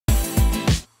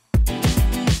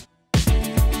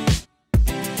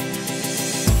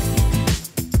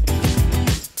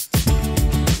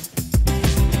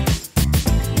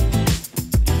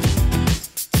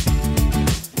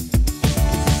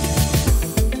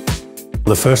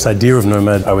The first idea of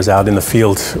Nomad, I was out in the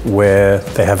field where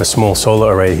they have a small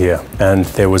solar array here, and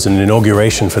there was an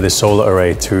inauguration for this solar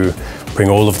array to bring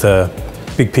all of the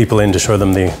big people in to show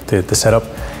them the setup,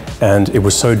 and it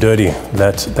was so dirty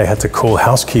that they had to call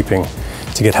housekeeping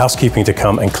to get housekeeping to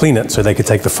come and clean it so they could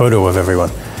take the photo of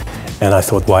everyone. And I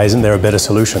thought, why isn't there a better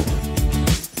solution?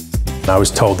 I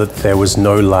was told that there was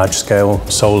no large-scale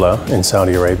solar in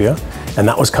Saudi Arabia, and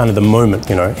that was kind of the moment,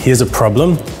 you know, here's a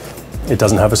problem, it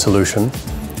doesn't have a solution,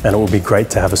 and it will be great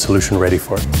to have a solution ready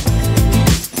for it.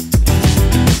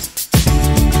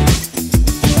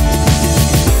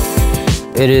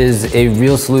 It is a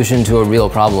real solution to a real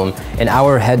problem, and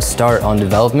our head start on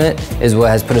development is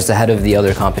what has put us ahead of the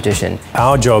other competition.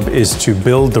 Our job is to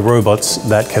build the robots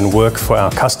that can work for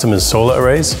our customers' solar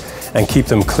arrays and keep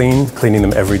them clean, cleaning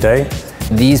them every day.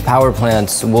 These power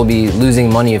plants will be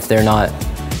losing money if they're not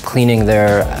cleaning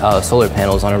their solar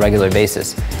panels on a regular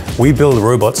basis. We build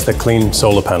robots that clean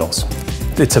solar panels.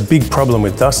 It's a big problem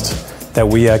with dust that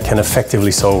we can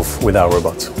effectively solve with our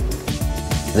robots.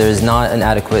 There is not an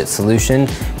adequate solution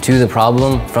to the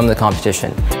problem from the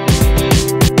competition.